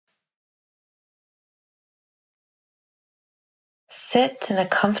Sit in a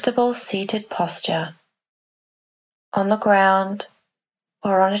comfortable seated posture, on the ground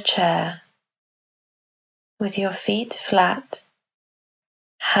or on a chair, with your feet flat,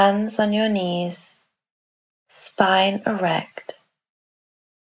 hands on your knees, spine erect,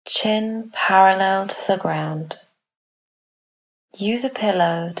 chin parallel to the ground. Use a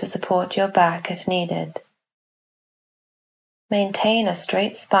pillow to support your back if needed. Maintain a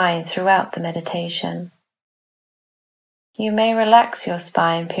straight spine throughout the meditation. You may relax your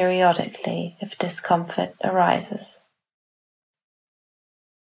spine periodically if discomfort arises.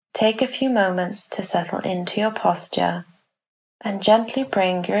 Take a few moments to settle into your posture and gently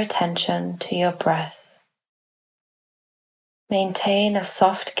bring your attention to your breath. Maintain a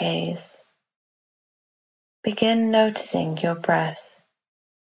soft gaze. Begin noticing your breath.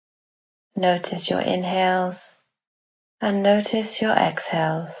 Notice your inhales and notice your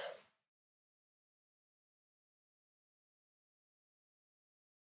exhales.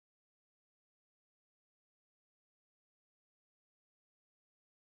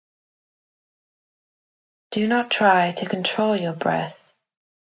 Do not try to control your breath.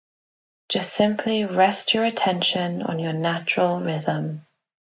 Just simply rest your attention on your natural rhythm.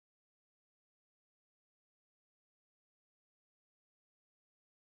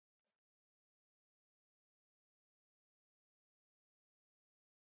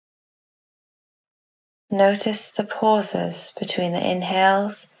 Notice the pauses between the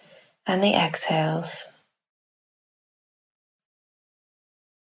inhales and the exhales.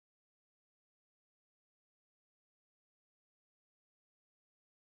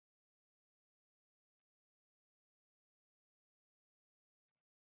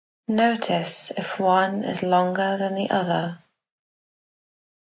 Notice if one is longer than the other.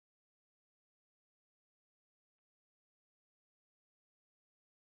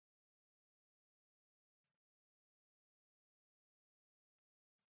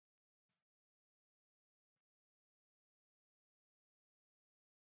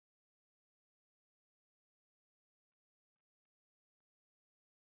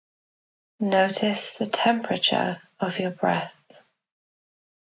 Notice the temperature of your breath.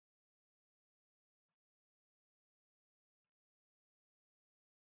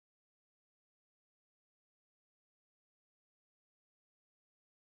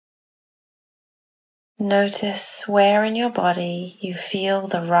 Notice where in your body you feel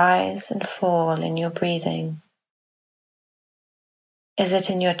the rise and fall in your breathing. Is it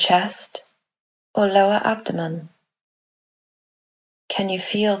in your chest or lower abdomen? Can you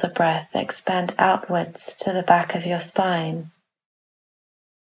feel the breath expand outwards to the back of your spine?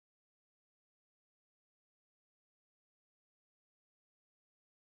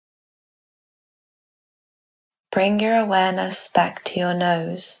 Bring your awareness back to your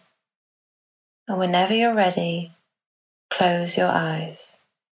nose, and whenever you're ready, close your eyes.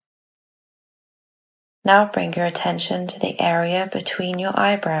 Now bring your attention to the area between your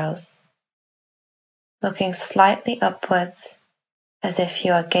eyebrows, looking slightly upwards as if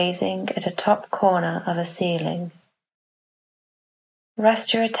you are gazing at a top corner of a ceiling.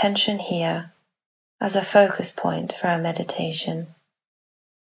 Rest your attention here as a focus point for our meditation.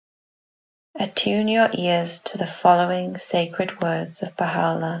 Attune your ears to the following sacred words of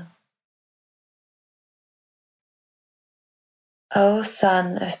Baha'u'llah. O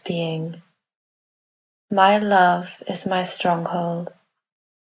Son of Being, my love is my stronghold.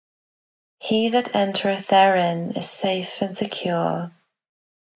 He that entereth therein is safe and secure,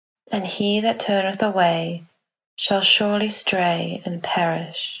 and he that turneth away shall surely stray and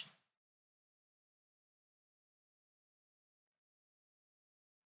perish.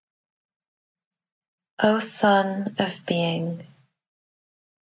 O Son of Being,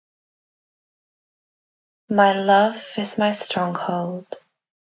 my love is my stronghold.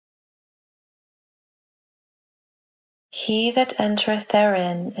 He that entereth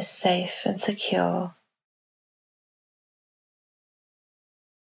therein is safe and secure,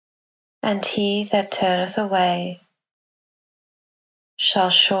 and he that turneth away shall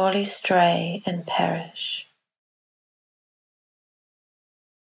surely stray and perish.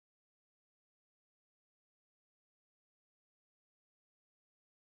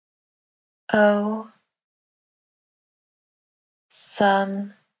 O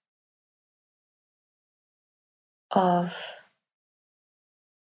Son of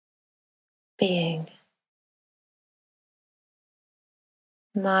Being,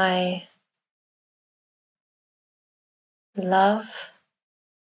 my love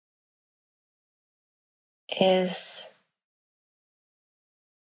is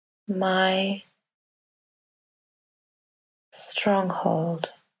my stronghold.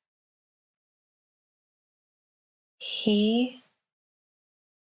 He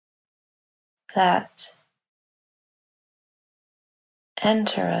that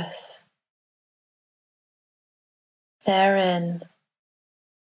entereth therein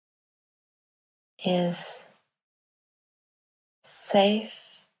is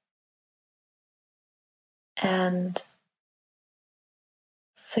safe and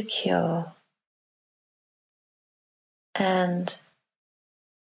secure, and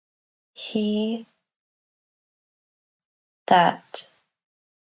he that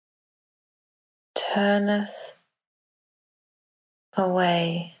turneth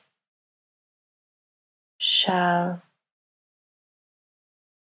away shall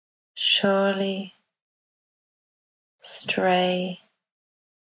surely stray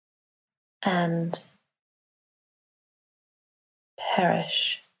and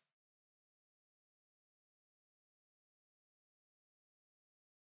perish.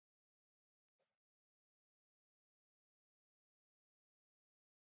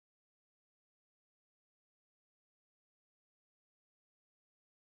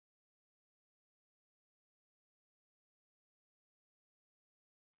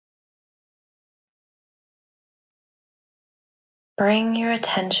 Bring your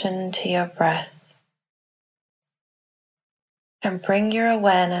attention to your breath and bring your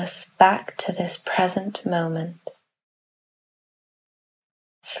awareness back to this present moment.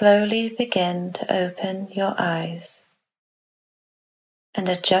 Slowly begin to open your eyes and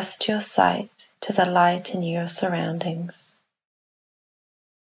adjust your sight to the light in your surroundings.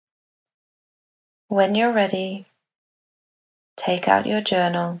 When you're ready, take out your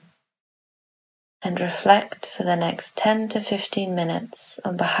journal and reflect for the next 10 to 15 minutes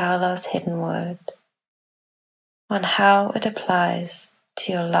on Baha'u'llah's hidden word, on how it applies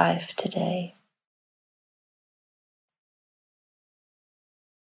to your life today.